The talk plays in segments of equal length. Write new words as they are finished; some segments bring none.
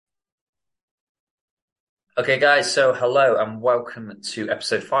Okay, guys, so hello and welcome to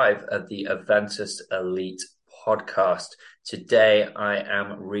episode 5 of the Aventus Elite podcast. Today, I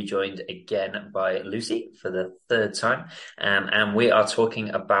am rejoined again by Lucy for the third time, and we are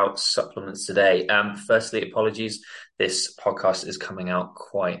talking about supplements today. Firstly, apologies, this podcast is coming out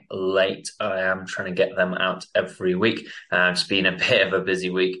quite late. I am trying to get them out every week. It's been a bit of a busy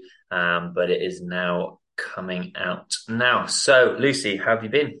week, but it is now coming out now. So, Lucy, how have you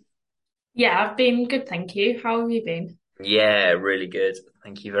been? Yeah, I've been good, thank you. How have you been? Yeah, really good.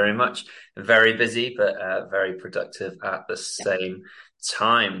 Thank you very much. Very busy, but very productive at the Yeah. same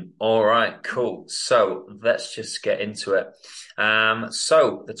time. All right, cool. So let's just get into it.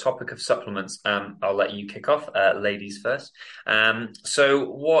 So the topic of supplements, I'll let you kick off, ladies first. So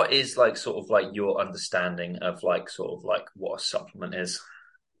what is like sort of like your understanding of like sort of like what a supplement is?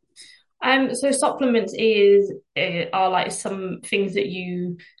 So supplements is are like some things that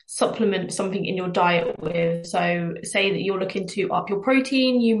you supplement something in your diet with. So say that you're looking to up your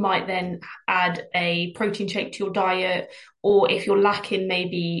protein, you might then add a protein shake to your diet, or if you're lacking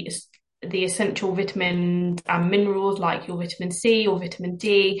maybe the essential vitamins and minerals like your vitamin C or vitamin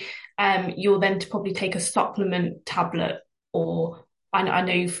D, you'll then probably take a supplement tablet. Or I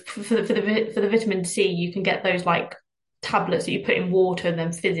know for the vitamin C, you can get those like tablets that you put in water and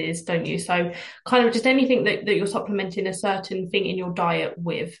then fizzes, don't you? So kind of just anything that you're supplementing a certain thing in your diet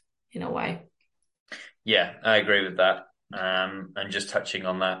with, in a way. Yeah, I agree with that. And just touching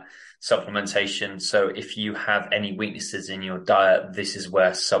on that supplementation. So if you have any weaknesses in your diet, this is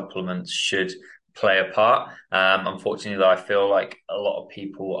where supplements should play a part. Unfortunately, though, I feel like a lot of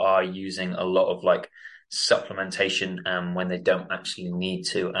people are using a lot of like supplementation when they don't actually need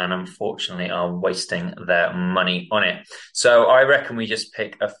to, and unfortunately are wasting their money on it. So I reckon we just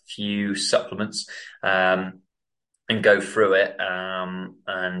pick a few supplements. And go through it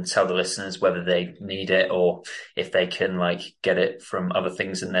and tell the listeners whether they need it or if they can like get it from other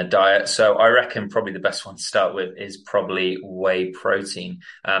things in their diet. So I reckon probably the best one to start with is probably whey protein.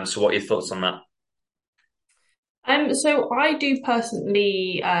 So what are your thoughts on that? So I do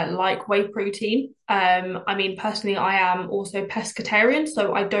personally like whey protein. I mean, personally, I am also pescatarian,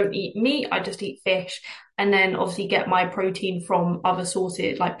 so I don't eat meat, I just eat fish, and then obviously get my protein from other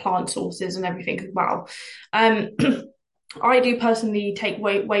sources like plant sources and everything as well. Um, I do personally take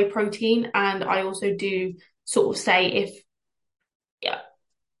whey protein, and I also do sort of say if yeah,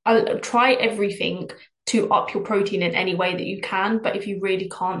 I'll try everything to up your protein in any way that you can. But if you really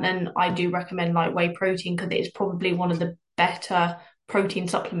can't, then I do recommend like whey protein because it's probably one of the better protein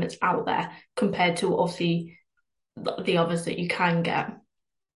supplements out there compared to obviously the others that you can get.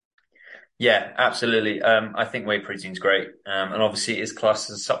 Yeah, absolutely. I think whey protein is great. And obviously it is classed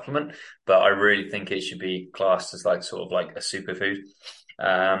as a supplement, but I really think it should be classed as like sort of like a superfood.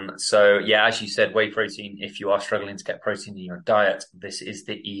 So yeah, as you said, whey protein, if you are struggling to get protein in your diet, this is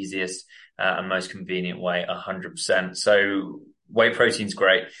the easiest and most convenient way, 100%. So whey protein's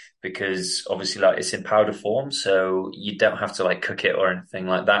great because obviously like it's in powder form, so you don't have to like cook it or anything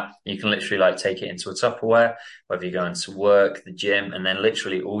like that. You can literally like take it into a Tupperware, whether you're going to work, the gym, and then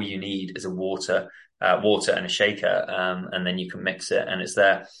literally all you need is a water and a shaker, and then you can mix it and it's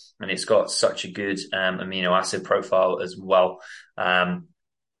there. And it's got such a good amino acid profile as well.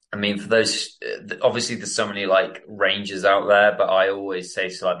 I mean, for those, obviously there's so many like ranges out there, but I always say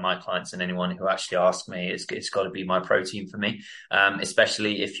to like my clients and anyone who actually asks me, it's got to be my protein for me.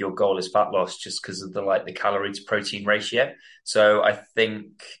 Especially if your goal is fat loss, just because of the like the calorie to protein ratio. So I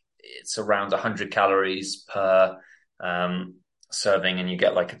think it's around 100 calories per serving, and you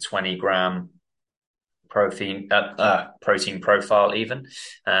get like a 20-gram protein profile even.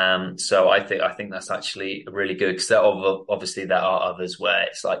 So I think that's actually really good because obviously there are others where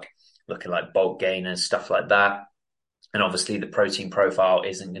it's like looking like bulk gainers, stuff like that. And obviously the protein profile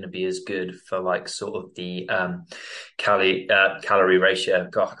isn't going to be as good for like sort of the calorie ratio.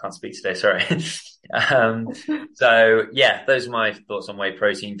 God, I can't speak today, sorry. So yeah, those are my thoughts on whey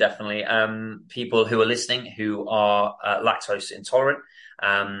protein. Definitely. People who are listening who are lactose intolerant,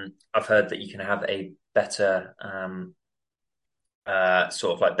 I've heard that you can have a better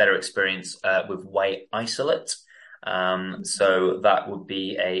sort of like better experience with whey isolate. So that would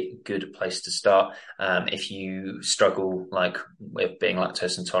be a good place to start if you struggle like with being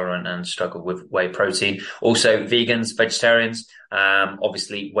lactose intolerant and struggle with whey protein. Also, vegans, vegetarians,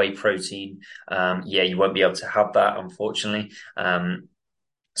 obviously whey protein. Yeah, you won't be able to have that, unfortunately.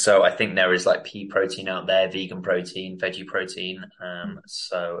 So I think there is like pea protein out there, vegan protein, veggie protein.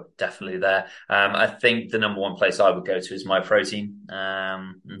 So definitely there. I think the number one place I would go to is My Protein.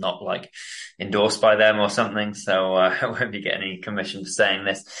 Not like endorsed by them or something. So I won't be getting any commission for saying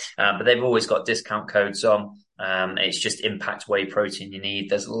this. But they've always got discount codes on. It's just impact whey protein you need.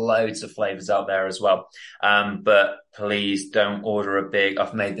 There's loads of flavors out there as well. But please don't order a big,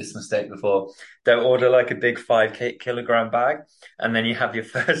 I've made this mistake before. Don't order like a big 5 kilogram bag and then you have your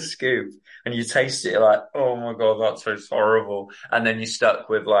first scoop and you taste it like, oh my God, that tastes horrible. And then you're stuck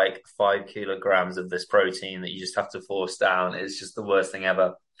with like 5 kilograms of this protein that you just have to force down. It's just the worst thing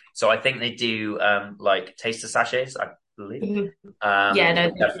ever. So I think they do like taster sachets, I believe. Mhm. Yeah, So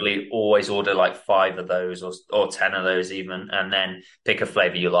no, definitely always order like 5 of those or 10 of those even, and then pick a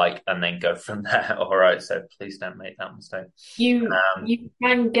flavor you like and then go from there. All right. So please don't make that mistake. Um, you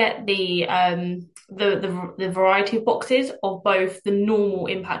can get the variety of boxes of both the normal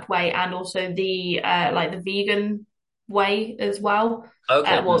impact whey and also the like the vegan whey as well.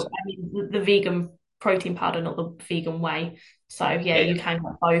 okay. Well, I mean the vegan protein powder, not the vegan whey. So yeah, Yeah. you can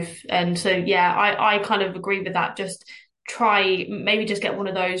get both. And so yeah, I kind of agree with that. Just try maybe just get one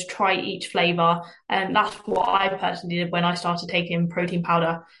of those, try each flavor. And that's what I personally did when I started taking protein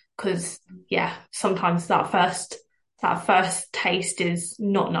powder. Because yeah, sometimes that first taste is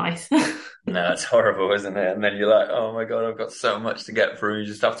not nice. No, it's horrible, isn't it? And then you're like, oh my God, I've got so much to get through. You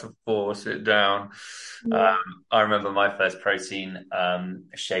just have to force it down. Yeah. I remember my first protein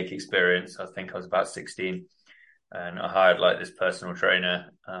shake experience. I think I was about 16 and I hired like this personal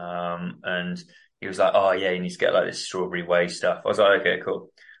trainer. And he was like, oh yeah, you need to get like this strawberry whey stuff. I was like, okay, cool.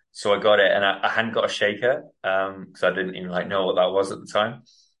 So I got it and I hadn't got a shaker, because I didn't even like know what that was at the time.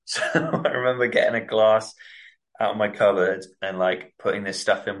 So I remember getting a glass out of my cupboard and like putting this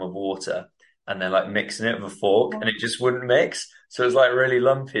stuff in with water and then like mixing it with a fork and it just wouldn't mix. So it was like really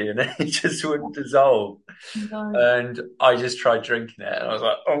lumpy and it just wouldn't dissolve. No. And I just tried drinking it and I was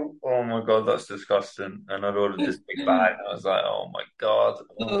like, oh my God, that's disgusting. And I'd ordered this big bag and I was like, oh my God,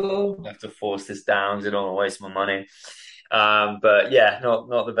 I Oh. have to force this down because I don't want to waste my money. But yeah,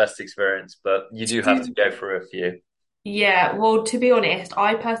 not the best experience, but you do have to go through a few. Yeah, well, to be honest,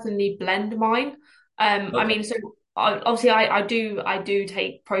 I personally blend mine. I Okay. mean, so obviously, I do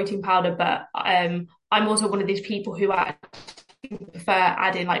take protein powder, but I'm also one of these people who prefer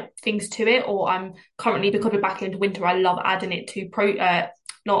adding like things to it, or I'm currently because we're back into winter, I love adding it to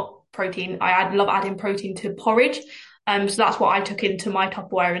not protein. Love adding protein to porridge. So that's what I took into my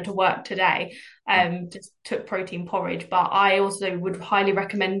Tupperware into work today. Just took protein porridge, but I also would highly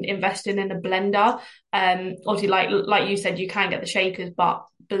recommend investing in a blender. Obviously, like you said, you can get the shakers, but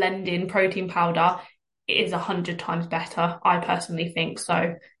blending protein powder is 100 times better. I personally think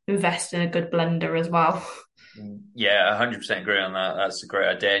so. Invest in a good blender as well. Yeah, 100% agree on that. That's a great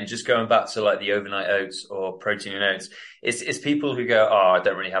idea. And just going back to like the overnight oats or protein in oats, it's people who go, oh, I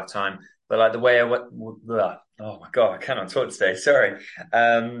don't really have time. But like the way oh my God, I cannot talk today. Sorry.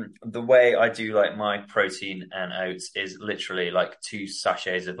 The way I do like my protein and oats is literally like 2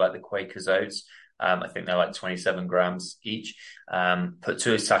 sachets of like the Quaker's oats. I think they're like 27 grams each. Put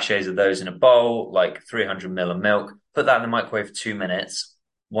 2 sachets of those in a bowl, like 300 ml of milk, put that in the microwave for 2 minutes.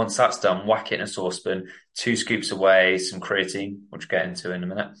 Once that's done, whack it in a saucepan, 2 scoops away, some creatine, which we'll get into in a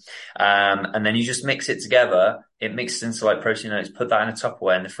minute. And then you just mix it together. It mixes into like protein oats, put that in a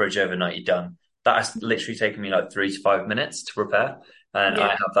Tupperware in the fridge overnight, you're done. That has literally taken me like 3 to 5 minutes to prepare. And I Yeah.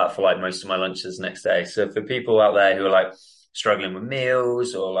 have that for like most of my lunches the next day. So for people out there who are like struggling with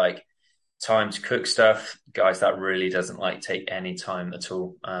meals or like time to cook stuff, guys, that really doesn't like take any time at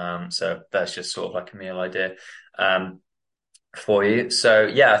all. So that's just sort of like a meal idea. For you. So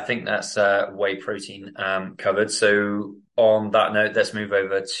yeah, I think that's whey protein covered. So on that note, let's move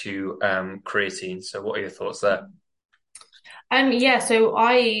over to creatine. So what are your thoughts there? Yeah, so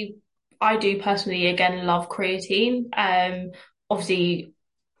I do personally again love creatine. Obviously,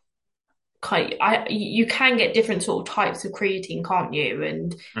 you can get different sort of types of creatine, can't you?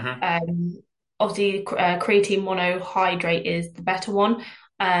 And Hmm. obviously, creatine monohydrate is the better one.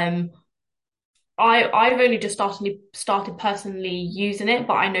 Um, I've only just started personally using it,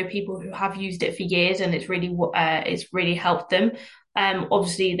 but I know people who have used it for years, and it's really helped them.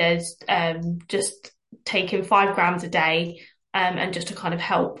 Obviously, there's just taking 5 grams a day, and just to kind of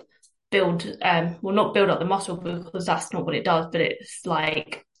help build well, not build up the muscle because that's not what it does, but it's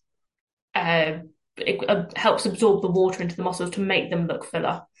like uh, it helps absorb the water into the muscles to make them look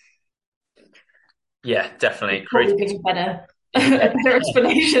fuller. Yeah, definitely. Probably Creatine. give a better a Yeah. better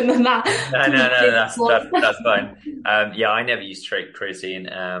explanation than that No, to no, the no, kids that's one. that's fine. Yeah, I never used straight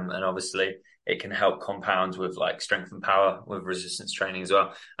creatine, and obviously it can help compound with like strength and power with resistance training as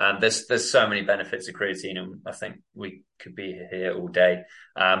well. There's so many benefits of creatine, and I think we could be here all day.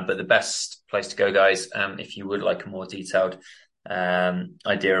 But the best place to go, guys, if you would like a more detailed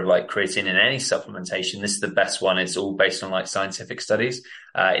idea of like creatine in any supplementation, this is the best one. It's all based on like scientific studies.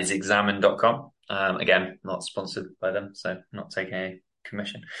 Is examine.com. Again, not sponsored by them, so not taking any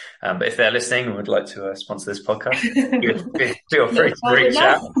commission. But if they're listening and would like to sponsor this podcast, feel free Little to target reach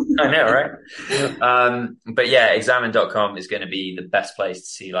now. out. I know, right? But yeah, examine.com is going to be the best place to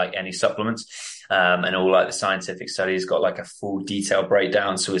see like any supplements. And all like the scientific studies got like a full detailed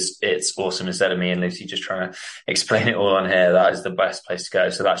breakdown. So it's awesome. Instead of me and Lucy just trying to explain it all on here, that is the best place to go.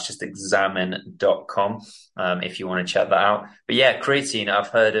 So that's just examine.com. If you want to check that out. But yeah, creatine, I've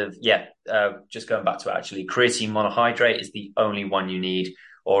heard of, just going back to it actually, creatine monohydrate is the only one you need.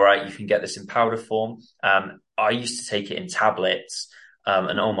 All right. You can get this in powder form. I used to take it in tablets.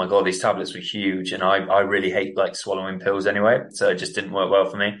 And oh my God, these tablets were huge. And I really hate like swallowing pills anyway. So it just didn't work well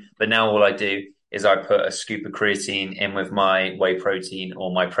for me. But now all I do is I put a scoop of creatine in with my whey protein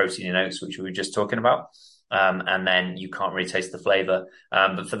or my protein in oats, which we were just talking about. And then you can't really taste the flavor.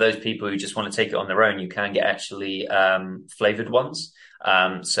 But for those people who just want to take it on their own, you can get actually flavored ones.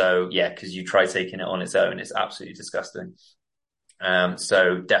 So yeah, because you try taking it on its own, it's absolutely disgusting.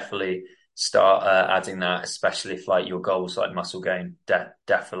 So definitely start adding that, especially if like your goals like muscle gain,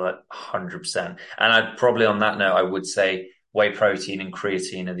 definitely 100%. And I'd probably on that note, I would say whey protein and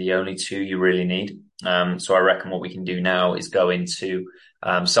creatine are the only two you really need. So I reckon what we can do now is go into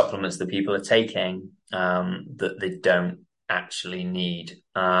supplements that people are taking that they don't actually need.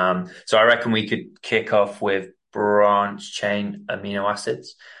 So I reckon we could kick off with branch chain amino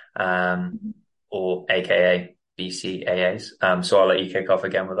acids, or AKA BCAAs. So I'll let you kick off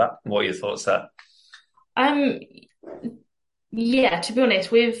again with that. What are your thoughts there? Um, yeah, to be honest,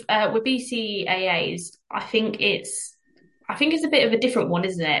 with BCAAs, I think it's a bit of a different one,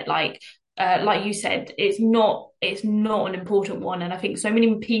 isn't it? Like you said, it's not an important one, and I think so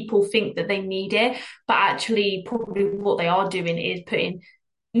many people think that they need it, but actually, probably what they are doing is putting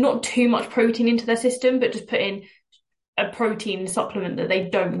not too much protein into their system, but just putting a protein supplement that they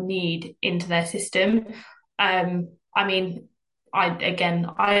don't need into their system. I mean, I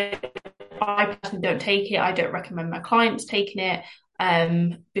personally don't take it. I don't recommend my clients taking it,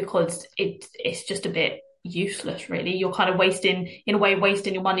 because it's just a bit useless, really. You're kind of in a way,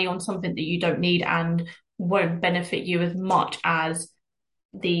 wasting your money on something that you don't need and won't benefit you as much as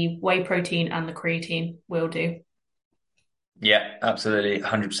the whey protein and the creatine will do. Yeah, absolutely.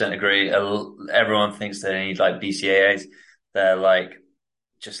 100% agree. Everyone thinks they need like BCAAs. They're like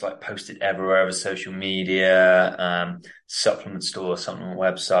just like posted everywhere over social media, supplement stores, supplement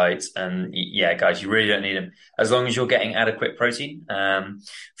websites. And yeah, guys, you really don't need them. As long as you're getting adequate protein,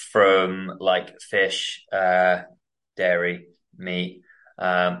 from like fish, dairy, meat,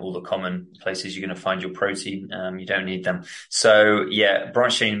 all the common places you're going to find your protein, you don't need them. So yeah,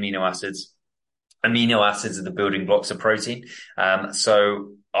 branched chain amino acids. Amino acids are the building blocks of protein. I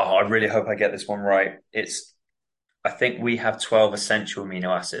really hope I get this one right. I think we have 12 essential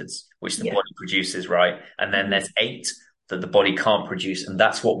amino acids, which the Yeah. body produces, right? And then there's 8 that the body can't produce. And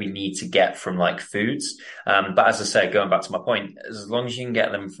that's what we need to get from like foods. But as I said, going back to my point, as long as you can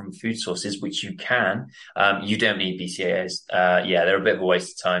get them from food sources, which you can, you don't need BCAAs. Yeah, they're a bit of a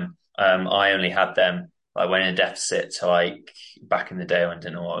waste of time. I only had them. I went in a deficit to like back in the day when I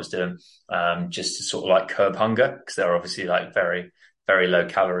didn't know what I was doing, just to sort of like curb hunger because they're obviously like very, very low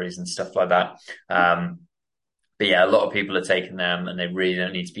calories and stuff like that. But yeah, a lot of people are taking them and they really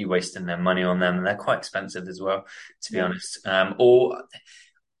don't need to be wasting their money on them. And they're quite expensive as well, to be Yeah. honest. Or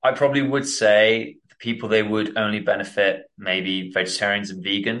I probably would say the people they would only benefit, maybe vegetarians and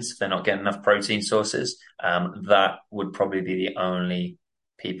vegans, if they're not getting enough protein sources. That would probably be the only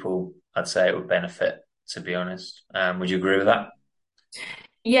people I'd say it would benefit, to be honest. Would you agree with that?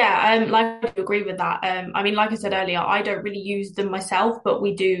 Yeah, like I agree with that. I mean, like I said earlier, I don't really use them myself, but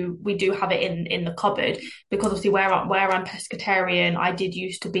we do have it in the cupboard because obviously where I'm pescatarian, I did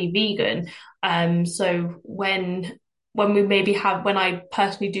used to be vegan. So when we maybe have when I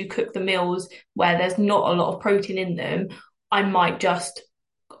personally do cook the meals where there's not a lot of protein in them, I might just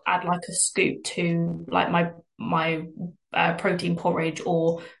add like a scoop to like my protein porridge,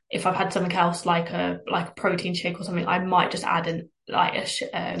 or if I've had something else like a protein shake or something, I might just add a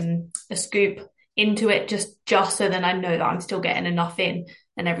scoop into it just so then I know that I'm still getting enough in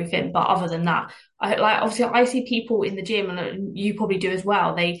and everything. But other than that, I like obviously I see people in the gym, and you probably do as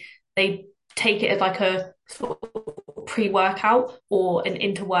well. They take it as like a sort of pre-workout or an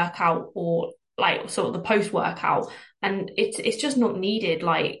inter-workout or like sort of the post-workout, and it's just not needed.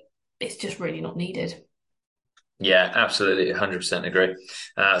 Like it's just really not needed. Yeah, absolutely, 100% agree.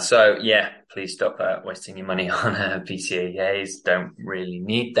 So yeah, please stop wasting your money on BCAAs. Don't really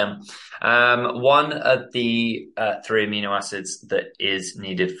need them. One of the three amino acids that is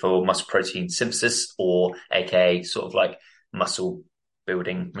needed for muscle protein synthesis, or AKA sort of like muscle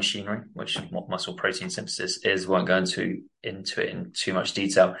building machinery, which is what muscle protein synthesis is. Won't go into it in too much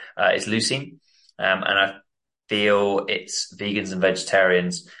detail. Is leucine, and I feel it's vegans and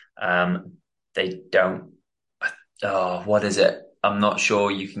vegetarians. They don't what is it? I'm not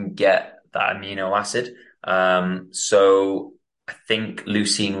sure you can get that amino acid. So I think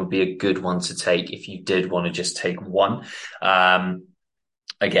leucine would be a good one to take if you did want to just take one. Um,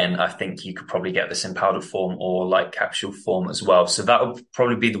 Again, I think you could probably get this in powder form or like capsule form as well. So that would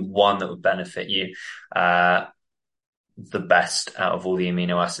probably be the one that would benefit you the best out of all the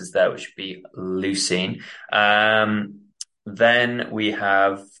amino acids there, which would be leucine. Then we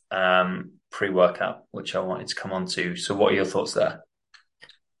have pre-workout, which I wanted to come on to. So what are your thoughts there?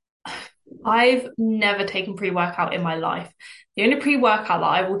 I've never taken pre-workout in my life. The only pre-workout that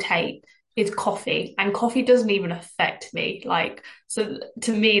I will take is coffee, and coffee doesn't even affect me. Like, so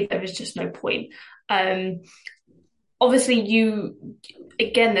to me, there is just no point. Um, Obviously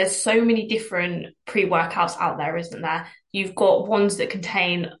again, there's so many different pre-workouts out there, isn't there? You've got ones that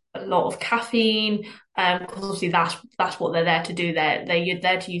contain a lot of caffeine, because obviously that's what they're there to do. You're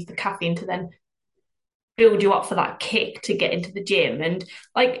there to use the caffeine to then build you up for that kick to get into the gym. And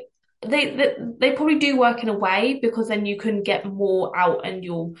like they probably do work in a way, because then you can get more out, and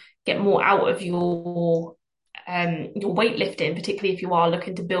you'll get more out of your weightlifting, particularly if you are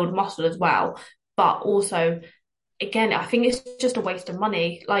looking to build muscle as well. But also, again, I think it's just a waste of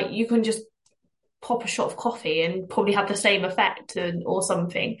money. Like, you can just pop a shot of coffee and probably have the same effect, or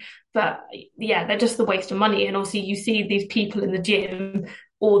something. But yeah, they're just the waste of money. And obviously, you see these people in the gym,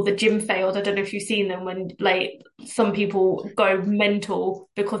 or the gym failed. I don't know if you've seen them, when like some people go mental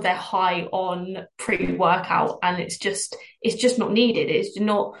because they're high on pre-workout, and it's just not needed. It's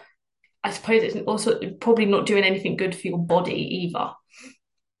not. I suppose it's also probably not doing anything good for your body either.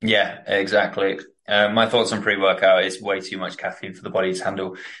 Yeah, exactly. My thoughts on pre-workout is way too much caffeine for the body to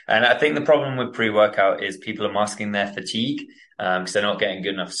handle. And I think the problem with pre-workout is people are masking their fatigue because they're not getting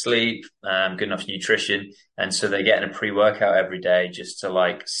good enough sleep, good enough nutrition. And so they're getting a pre-workout every day just to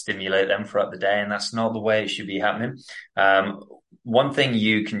like stimulate them throughout the day. And that's not the way it should be happening. Um, One thing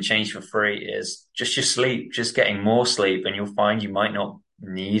you can change for free is just your sleep, just getting more sleep, and you'll find you might not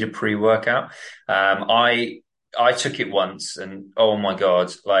need a pre-workout. I took it once, and oh my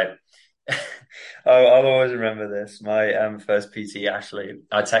God, like I'll always remember this. My first PT, Ashley,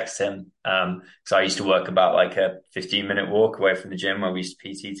 I texted him because I used to work about like a 15-minute walk away from the gym where we used to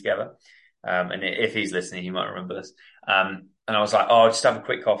PT together. And if he's listening, he might remember this. And I was like, "Oh, just have a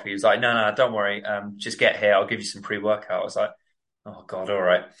quick coffee." He was like, "No, no, don't worry. Just get here. I'll give you some pre-workout." I was like, "Oh God, all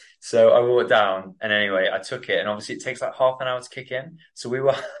right." So I walked down, and anyway, I took it, and obviously it takes like half an hour to kick in. So we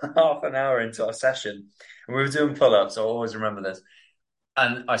were half an hour into our session, and we were doing pull-ups. So I always remember this.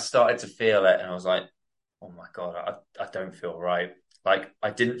 And I started to feel it, and I was like, "Oh my God, I don't feel right." Like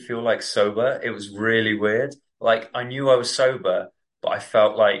I didn't feel like sober. It was really weird. Like I knew I was sober, but I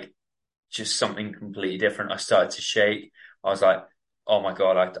felt like just something completely different. I started to shake. I was like, "Oh my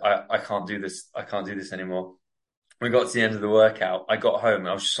God, I can't do this. I can't do this anymore." We got to the end of the workout. I got home.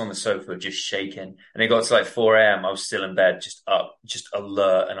 I was just on the sofa, just shaking. And it got to like 4 a.m. I was still in bed, just up, just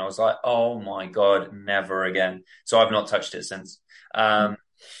alert. And I was like, "Oh my God, never again." So I've not touched it since.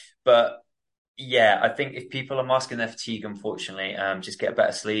 But yeah, I think if people are masking their fatigue, unfortunately, just get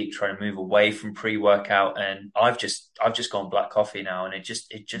better sleep, try to move away from pre-workout. And I've just gone black coffee now, and it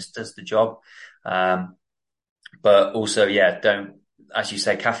just does the job. Um, but also, yeah, don't, as you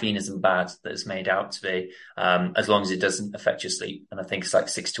say, caffeine isn't bad that it's made out to be, as long as it doesn't affect your sleep. And I think it's like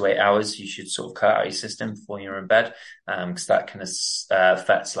 6 to 8 hours you should sort of cut out your system before you're in bed, because that can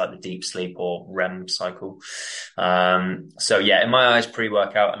affect like the deep sleep or REM cycle. So yeah, in my eyes,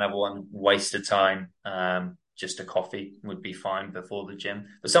 pre-workout, another one, waste of time. Just a coffee would be fine before the gym,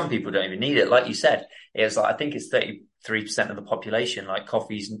 but some people don't even need it. Like you said, it's like, I think it's 33% of the population. Like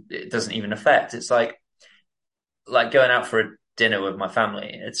coffee's, it doesn't even affect. It's like going out for a dinner with my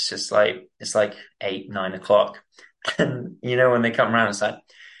family. It's like 8, 9 o'clock. And when they come around, it's like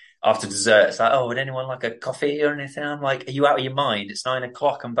after dessert, it's like, "Oh, would anyone like a coffee or anything?" I'm like, "Are you out of your mind? It's 9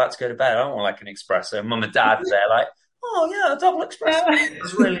 o'clock. I'm about to go to bed. I don't want like an espresso." Mum and dad are there like, "Oh yeah, a double espresso.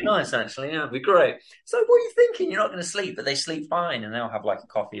 That's really nice, actually. Yeah, it'd be great." So what are you thinking? You're not going to sleep, but they sleep fine and they'll have like a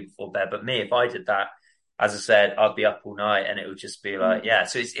coffee before bed. But me, if I did that, as I said, I'd be up all night, and it would just be like, yeah.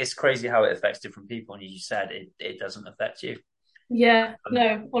 So it's crazy how it affects different people. And as you said, it doesn't affect you. Yeah,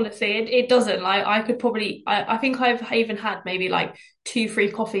 no, honestly, it doesn't. Like, I could probably, I think I've even had maybe like two, three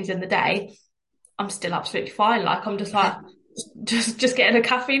coffees in the day. I'm still absolutely fine. Like, I'm just like, just getting a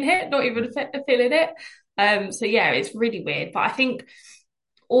caffeine hit, not even feeling it. So yeah, it's really weird. But I think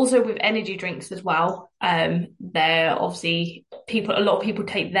also with energy drinks as well, they're obviously a lot of people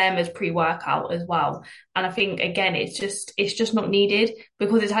take them as pre-workout as well. And I think again, it's just not needed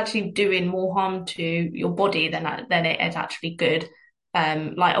because it's actually doing more harm to your body than it is actually good.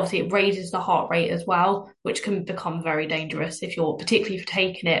 Like obviously it raises the heart rate as well, which can become very dangerous particularly if you're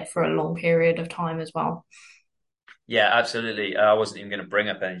taking it for a long period of time as well. Yeah, absolutely. I wasn't even going to bring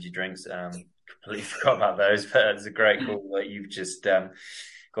up energy drinks. Completely forgot about those, but it's a great call that you've just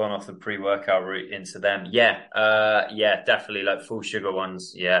gone off the pre-workout route into them. Yeah, yeah, definitely like full sugar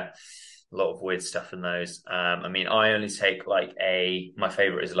ones. Yeah, a lot of weird stuff in those. I mean, I only take like my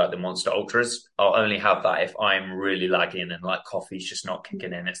favorite is like the Monster Ultras. I'll only have that if I'm really lagging and like coffee's just not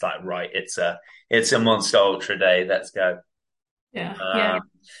kicking in. It's like, right, it's a Monster Ultra day. Let's go. Yeah, yeah. Um,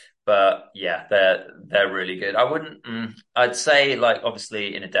 but yeah, they're really good. I wouldn't. I'd say like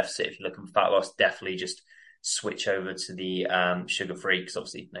obviously in a deficit, if you're looking for fat loss, definitely just switch over to the sugar free because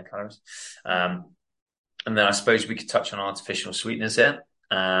obviously no calories. Um, and then I suppose we could touch on artificial sweeteners here.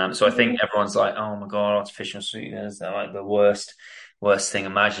 So I think everyone's like, oh my God, artificial sweeteners, they're like the worst thing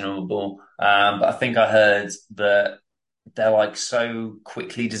imaginable. But I think I heard that they're like so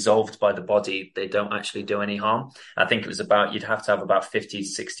quickly dissolved by the body, they don't actually do any harm. I think it was about, you'd have to have about 50 to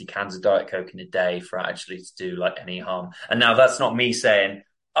 60 cans of Diet Coke in a day for it actually to do like any harm. And now that's not me saying,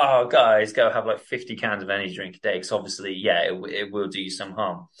 oh guys, go have like 50 cans of energy drink a day. Because obviously, yeah, it will do you some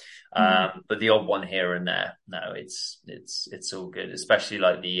harm. Mm. But the odd one here and there, no, it's all good, especially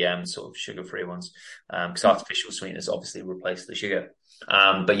like the sort of sugar-free ones, because artificial sweeteners obviously replace the sugar.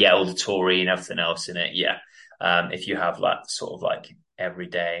 But yeah, all the taurine and everything else in it, yeah. If you have like sort of like every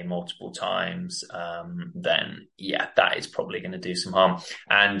day, multiple times, then yeah, that is probably going to do some harm.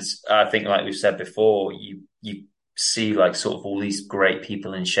 And I think, like we've said before, you see like sort of all these great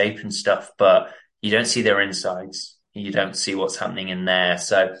people in shape and stuff, but you don't see their insides. You don't see what's happening in there.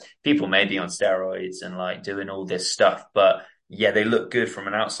 So people may be on steroids and like doing all this stuff, but yeah, they look good from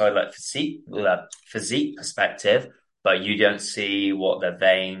an outside like physique perspective, but you don't see what their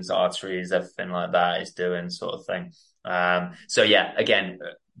veins, arteries, everything like that is doing, sort of thing. So yeah, again,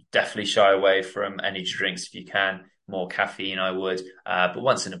 definitely shy away from energy drinks if you can. More caffeine, I would, but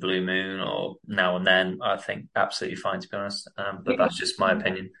once in a blue moon or now and then, I think absolutely fine to be honest. But that's just my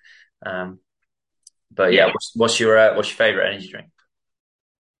opinion. Um, but yeah, Yeah. what's your favorite energy drink?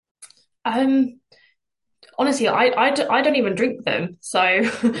 Um, Honestly, I don't even drink them, so I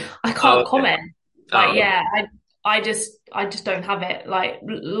Oh, can't okay. comment. Like, Oh, yeah, I just don't have it. Like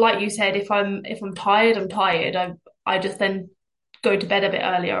you said, if I'm tired, I'm tired. I just then go to bed a bit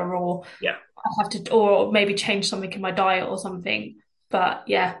earlier, or yeah. I have to, or maybe change something in my diet or something. But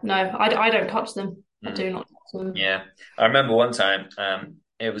yeah, no, I don't touch them. I Mm. do not touch them. Yeah, I remember one time.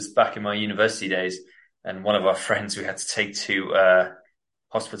 It was back in my university days, and one of our friends we had to take to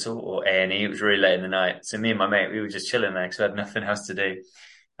hospital or A&E. It was really late in the night, so me and my mate we were just chilling there because we had nothing else to do.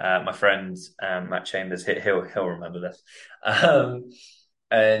 My friend Matt Chambers, he'll remember this, um,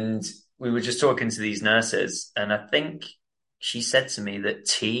 and we were just talking to these nurses, and I think she said to me that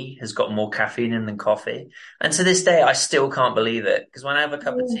tea has got more caffeine in than coffee. And to this day, I still can't believe it because when I have a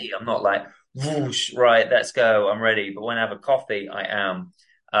cup of Oh, tea, I'm not like, whoosh, right, let's go, I'm ready. But when I have a coffee, I am.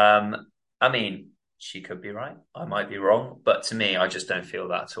 I mean, she could be right. I might be wrong, but to me, I just don't feel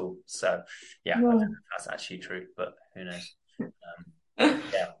that at all. So, yeah, I don't know no. if that's actually true, but who knows?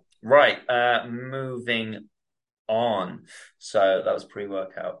 Yeah. Right. Moving on. So that was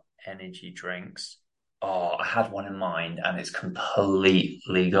pre-workout energy drinks. Oh, I had one in mind and it's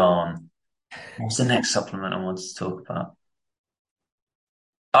completely gone. What's the next supplement I wanted to talk about?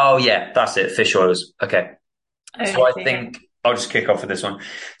 Oh yeah, that's it. Fish oils. Okay. So Okay, I so yeah. think I'll just kick off with this one.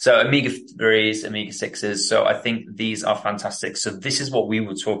 So omega threes, omega sixes. So I think these are fantastic. So this is what we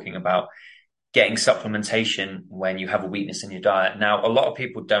were talking about, getting supplementation when you have a weakness in your diet. Now, a lot of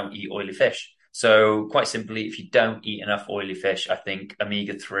people don't eat oily fish. So quite simply, if you don't eat enough oily fish, I think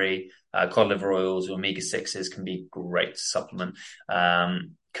omega-3, cod liver oils or omega-6s can be great to supplement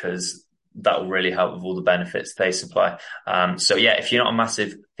because that will really help with all the benefits they supply. So yeah, if you're not a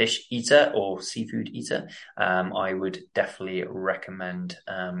massive fish eater or seafood eater, I would definitely recommend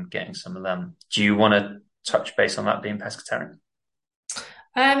getting some of them. Do you want to touch base on that being pescatarian?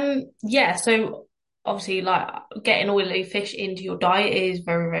 Yeah, so obviously like getting oily fish into your diet is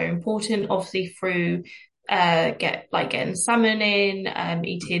very, very important. Obviously through getting salmon in,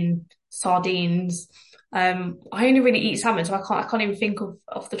 eating sardines. I only really eat salmon, so I can't even think of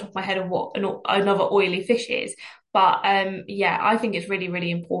off the top of my head of what another oily fish is. But yeah, I think it's really,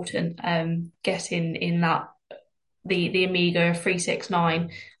 really important getting in that the omega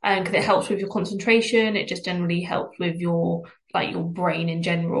 369, and because it helps with your concentration. It just generally helps with your like your brain in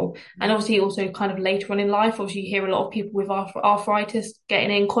general. And obviously also kind of later on in life, obviously you hear a lot of people with arthritis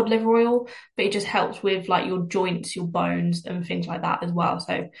getting in cod liver oil, but it just helps with like your joints, your bones and things like that as well.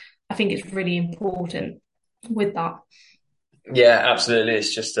 So I think it's really important with that. Yeah, absolutely.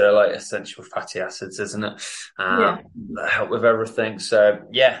 It's just like essential fatty acids, isn't it? Yeah. That help with everything. So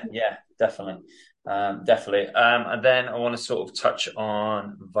yeah, definitely. Definitely. And then I want to sort of touch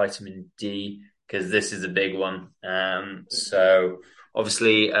on vitamin D because this is a big one. So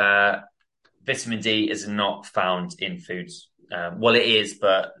obviously, vitamin D is not found in foods. Well, it is,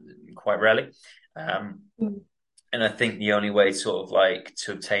 but quite rarely. Um, Mm. and I think the only way sort of like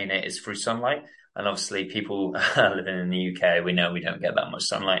to obtain it is through sunlight. And obviously, people living in the UK, we know we don't get that much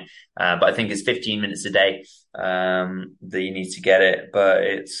sunlight. But I think it's 15 minutes a day that you need to get it. But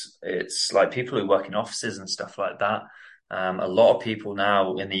it's like people who work in offices and stuff like that. A lot of people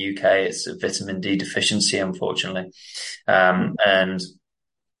now in the UK, it's a vitamin D deficiency, unfortunately. And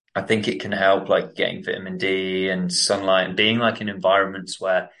I think it can help like getting vitamin D and sunlight and being like in environments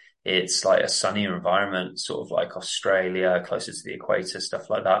where it's like a sunnier environment, sort of like Australia, closer to the equator, stuff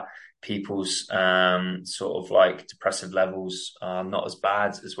like that. People's sort of like depressive levels are not as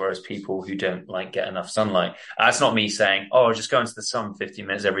bad as whereas people who don't like get enough sunlight. That's not me saying, oh, just go into the sun 15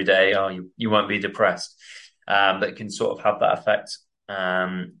 minutes every day. Oh, you won't be depressed. But it can sort of have that effect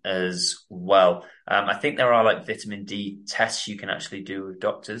as well. I think there are like vitamin D tests you can actually do with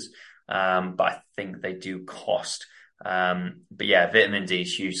doctors, but I think they do cost. But yeah, vitamin D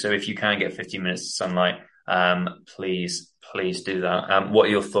is huge. So if you can get 15 minutes of sunlight, please do that. What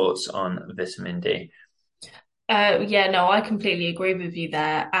are your thoughts on vitamin D? Yeah, no, I completely agree with you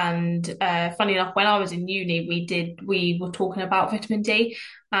there. And funny enough, when I was in uni, we were talking about vitamin D,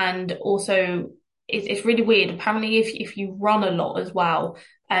 and also it's really weird. Apparently, if you run a lot as well,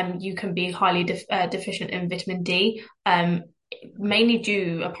 you can be highly deficient in vitamin D. Mainly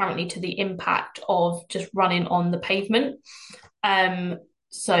due apparently to the impact of just running on the pavement. Um,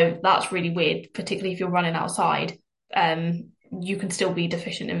 so that's really weird, particularly if you're running outside. You can still be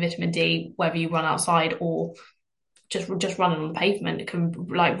deficient in vitamin D whether you run outside or just running on the pavement. It can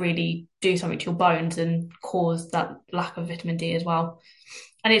like really do something to your bones and cause that lack of vitamin D as well.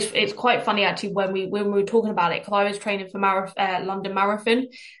 And it's quite funny actually when we were talking about it because I was training for London Marathon,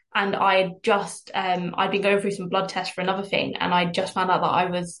 and I'd been going through some blood tests for another thing, and I just found out that I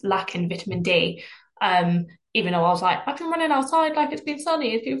was lacking vitamin D. Even though I was like, I've been running outside, like it's been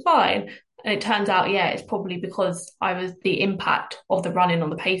sunny, it's been fine. And it turns out, yeah, it's probably because I was the impact of the running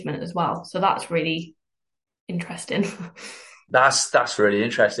on the pavement as well. So that's really interesting. That's really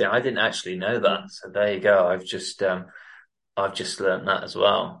interesting. I didn't actually know that. So there you go. I've just learned that as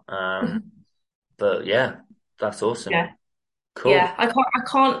well. But yeah, that's awesome. Yeah. Cool. Yeah,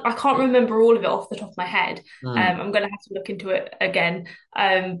 I can't remember all of it off the top of my head. Hmm. I'm gonna have to look into it again.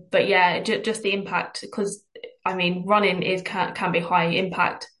 But yeah, just the impact because I mean, running is can be high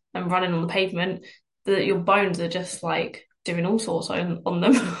impact, and running on the pavement, your bones are just like doing all sorts on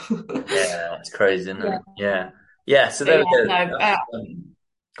them. Yeah, it's crazy, isn't Yeah, it? Yeah. Yeah, so but there we yeah, go. no,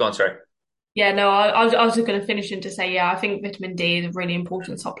 Go on, sorry. yeah, no. I was just gonna finish and to say, yeah, I think vitamin D is a really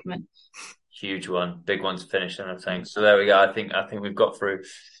important supplement. Huge one, big one to finish, and I think so. There we go. I think we've got through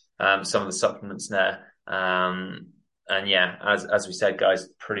some of the supplements there. And yeah, as we said, guys,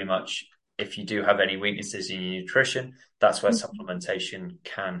 pretty much if you do have any weaknesses in your nutrition, that's where supplementation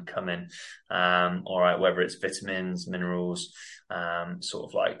can come in. All right, whether it's vitamins, minerals, sort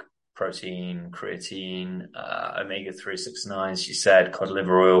of like protein, creatine, omega 369, as you said, cod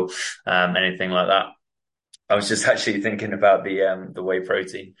liver oil, anything like that. I was just actually thinking about the whey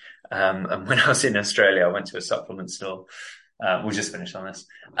protein. And when I was in Australia, I went to a supplement store. We'll just finish on this.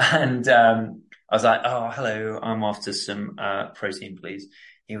 And I was like, "Oh, hello, I'm after some protein, please."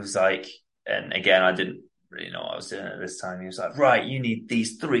 He was like, and again, I didn't really know what I was doing at this time. He was like, "Right, you need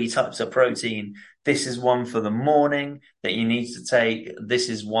these three types of protein. This is one for the morning that you need to take. This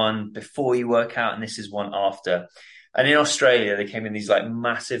is one before you work out, and this is one after." And in Australia, they came in these like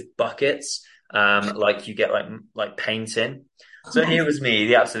massive buckets, like you get like painting. So here was me,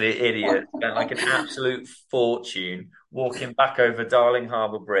 the absolute idiot, spent like an absolute fortune walking back over Darling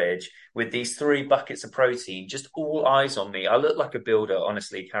Harbour Bridge with these three buckets of protein, just all eyes on me. I looked like a builder,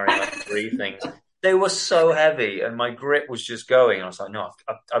 honestly, carrying like three things. They were so heavy, and my grip was just going. I was like, no,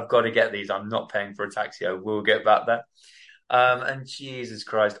 I've got to get these. I'm not paying for a taxi. I will get back there. And Jesus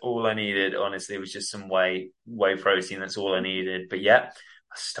Christ, all I needed, honestly, was just some whey protein. That's all I needed. But yeah,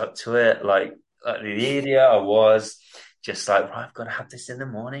 I stuck to it. Like the idiot I was, just like, right, I've got to have this in the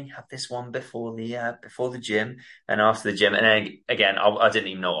morning, have this one before the gym and after the gym. And then, again, I didn't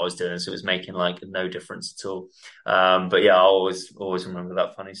even know what I was doing, so it was making like no difference at all. But yeah, I always remember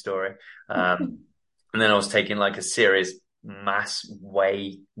that funny story. Um, and then I was taking like a serious mass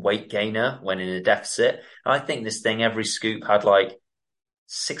weight gainer when in a deficit. And I think this thing, every scoop had like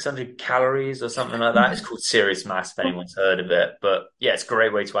 600 calories or something like that. It's called serious mass if anyone's heard of it. But yeah, it's a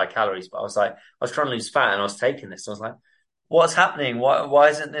great way to add calories. But I was like, I was trying to lose fat and I was taking this. I was like, what's happening? Why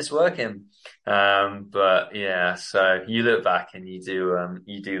isn't this working? But yeah, so you look back and you do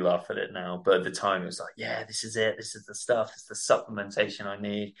laugh at it now. But at the time it was like, yeah, this is it. This is the stuff. It's the supplementation I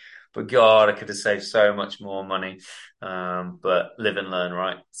need. But God, I could have saved so much more money. But live and learn,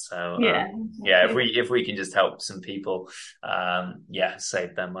 right? So Yeah, yeah, exactly. if we can just help some people, yeah,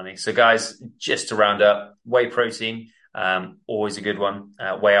 save their money. So guys, just to round up, whey protein, always a good one.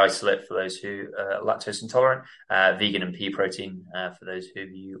 Whey isolate for those who are lactose intolerant, vegan and pea protein for those who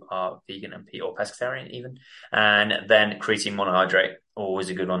you are vegan and pea or pescatarian even, and then creatine monohydrate, always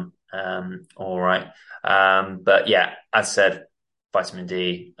a good one. All right, but yeah, as said, vitamin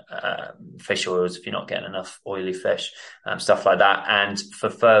D, fish oils if you're not getting enough oily fish, stuff like that. And for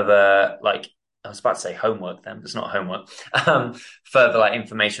further, like, I was about to say homework then, but it's not homework. Further like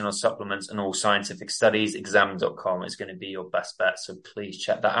information on supplements and all scientific studies, examine.com is going to be your best bet. So please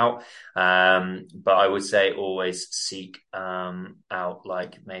check that out. But I would say always seek out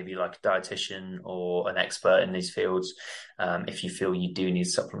like maybe like a dietitian or an expert in these fields if you feel you do need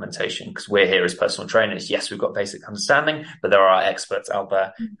supplementation, because we're here as personal trainers. Yes, we've got basic understanding, but there are experts out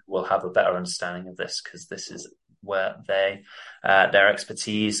there who will have a better understanding of this because this is where their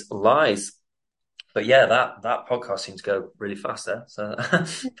expertise lies. But yeah, that podcast seemed to go really fast there. So,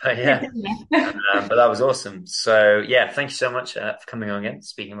 but yeah, but that was awesome. So yeah, thank you so much for coming on again,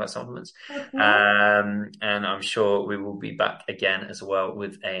 speaking about supplements. Okay. And I'm sure we will be back again as well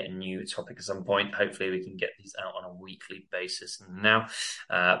with a new topic at some point. Hopefully we can get these out on a weekly basis now,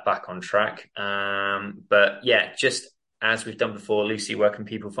 back on track. But yeah, just as we've done before, Lucy, where can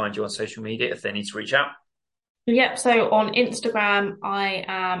people find you on social media if they need to reach out? Yep. So on Instagram, I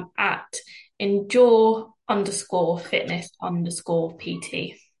am at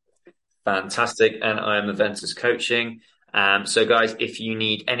endure_fitness_PT. Fantastic. And I'm Aventus Coaching. So guys, if you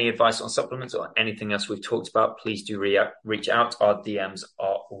need any advice on supplements or anything else we've talked about, please do reach out. Our DMs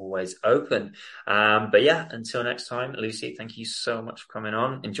are always open. But yeah, until next time, Lucy, thank you so much for coming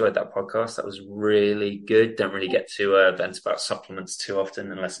on. Enjoyed that podcast. That was really good. Don't really get to vent about supplements too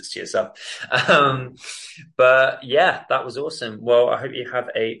often unless it's to yourself. But yeah, that was awesome. Well, I hope you have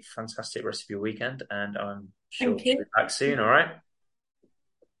a fantastic rest of your weekend and I'm sure Thank we'll you. be back soon. All right.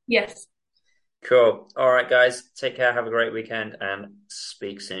 Yes. Cool. All right, guys. Take care. Have a great weekend and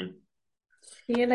speak soon. See you later.